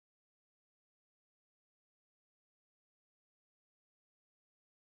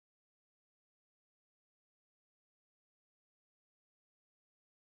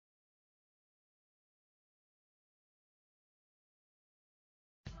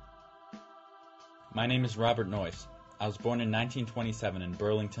My name is Robert Noyce. I was born in 1927 in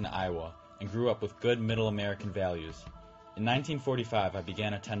Burlington, Iowa, and grew up with good Middle American values. In 1945, I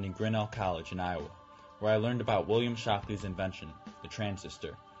began attending Grinnell College in Iowa, where I learned about William Shockley's invention, the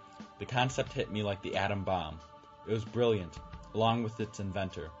transistor. The concept hit me like the atom bomb. It was brilliant, along with its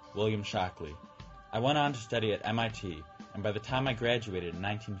inventor, William Shockley. I went on to study at MIT, and by the time I graduated in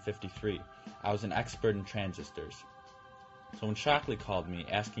 1953, I was an expert in transistors. So when Shockley called me,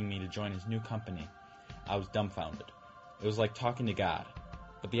 asking me to join his new company, I was dumbfounded. It was like talking to God.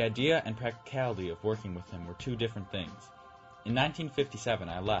 But the idea and practicality of working with him were two different things. In 1957,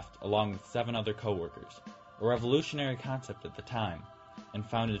 I left, along with 7 other coworkers, a revolutionary concept at the time, and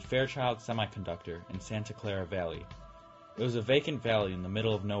founded Fairchild Semiconductor in Santa Clara Valley. It was a vacant valley in the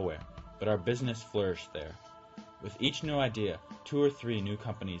middle of nowhere, but our business flourished there. With each new idea, 2 or 3 new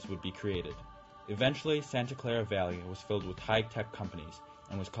companies would be created. Eventually, Santa Clara Valley was filled with high-tech companies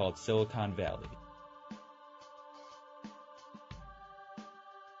and was called Silicon Valley.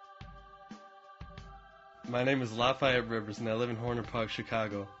 My name is Lafeyette Rivers, and I live in Horner Park,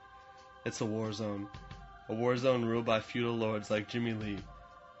 Chicago. It's a war zone ruled by feudal lords like Jimmy Lee.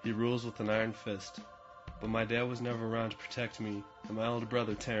 He rules with an iron fist. But my dad was never around to protect me, and my older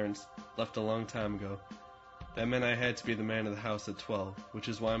brother, Terrence, left a long time ago. That meant I had to be the man of the house at 12, which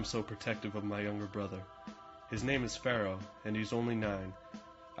is why I'm so protective of my younger brother. His name is Pharaoh, and he's only 9.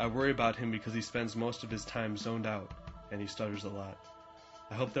 I worry about him because he spends most of his time zoned out, and he stutters a lot.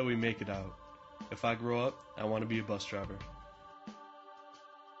 I hope that we make it out. If I grow up, I want to be a bus driver.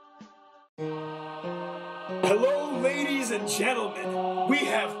 Hello, ladies and gentlemen. We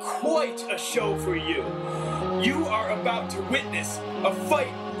have quite a show for you. You are about to witness a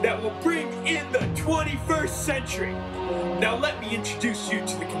fight that will bring in the 21st century. Now let me introduce you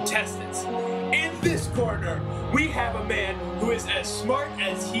to the contestants. In this corner, we have a man who is as smart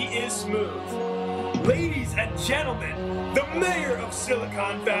as he is smooth. Ladies and gentlemen, the mayor of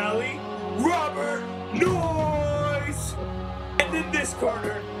Silicon Valley, Robert Noyce. And in this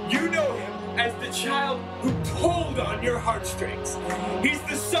corner, you know him as the child who pulled on your heartstrings. He's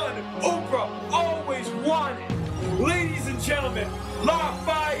the son Oprah always wanted. Ladies and gentlemen,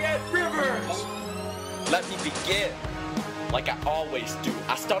 Lafeyette Rivers. Let me begin. Like I always do.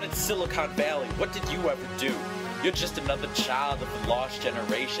 I started Silicon Valley. What did you ever do? You're just another child of the lost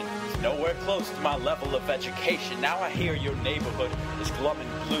generation. It's nowhere close to my level of education. Now I hear your neighborhood is glum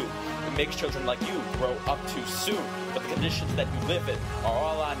and blue. It makes children like you grow up too soon. But the conditions that you live in are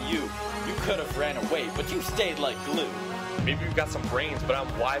all on you. You could have ran away, but you stayed like glue. Maybe you've got some brains, but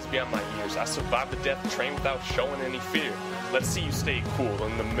I'm wise beyond my years. I survived the death train without showing any fear. Let's see you stay cool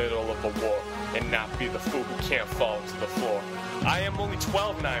in the middle of a war and not be the fool who can't fall to the floor. I am only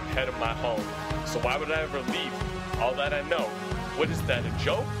 12 and I'm head of my home, so why would I ever leave all that I know? What is that, a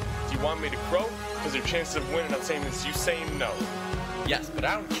joke? Do you want me to crow? Because your chances of winning are the same as you saying no. Yes, but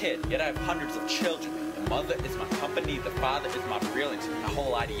I don't kid, yet I have hundreds of children. The mother is my company, the father is my brilliance. My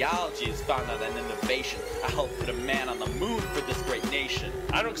whole ideology is founded on innovation. I helped put a man on the moon for this great nation.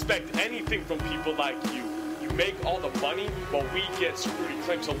 I don't expect anything from people like you. You make all the money while we get screwed. You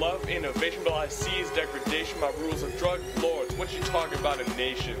claim to love innovation, but all I see is degradation. My rules are drug lords. What you talking about a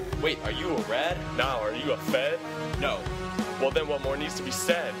nation? Wait, are you a red? Now, are you a fed? No. Well, then what more needs to be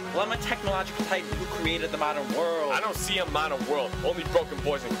said? Well, I'm a technological titan who created the modern world. I don't see a modern world, only broken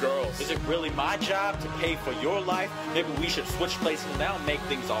boys and girls. Is it really my job to pay for your life? Maybe we should switch places and that'll make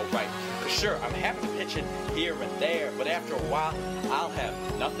things all right. Sure, I'm happy to pitch in here and there, but after a while, I'll have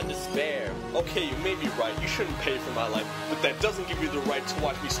nothing to spare. Okay, you may be right. You shouldn't pay for my life, but that doesn't give you the right to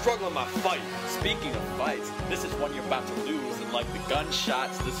watch me struggle in my fight. Speaking of fights, this is one you're about to lose, and like the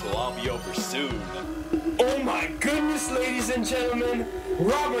gunshots, this will all be over soon. Oh my goodness, ladies and gentlemen,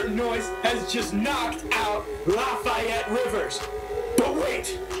 Robert Noyce has just knocked out Lafeyette Rivers. But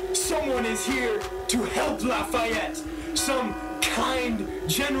wait, someone is here to help Lafeyette. Some kind,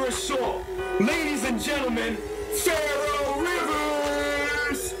 generous soul. Ladies and gentlemen, Pharaoh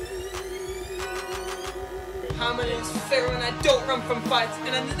Rivers! Hi, my name's Pharaoh and I don't run from fights,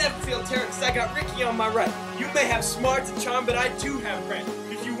 and I never feel terror because I got Ricky on my right. You may have smarts and charm, but I do have brain.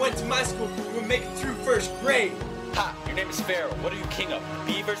 If you went to my school, you would make it through first grade. Ha! Your name is Pharaoh. What are you king of?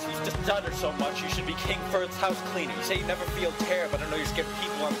 Beavers? You just stutter so much. You should be King Ferd's house cleaner. You say you never feel terror, but I know you're scared of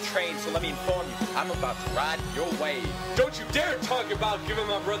people on the train, so let me inform you. I'm about to ride your wave. Don't you dare talk about giving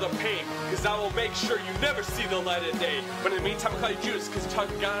my brother pain, because I will make sure you never see the light of day. But in the meantime, I'll call you Judas, because you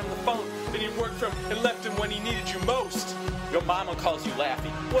talked to God on the phone. Then you worked for him and left him when he needed you most. Your mama calls you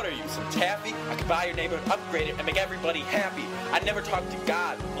Laffy. What are you, some taffy? I could buy your neighborhood, upgrade it, and make everybody happy. I never talked to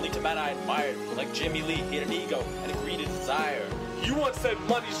God, only to men I admired. Like Jimmy Lee, he had an ego and a greed and desire. You once said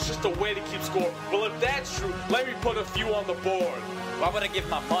money's just a way to keep score. Well, if that's true, let me put a few on the board. Why would I give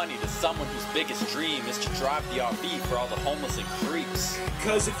my money to someone whose biggest dream is to drive the RV for all the homeless and creeps?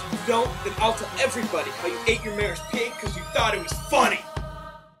 Because if you don't, then I'll tell everybody how you ate your mayor's pig because you thought it was funny.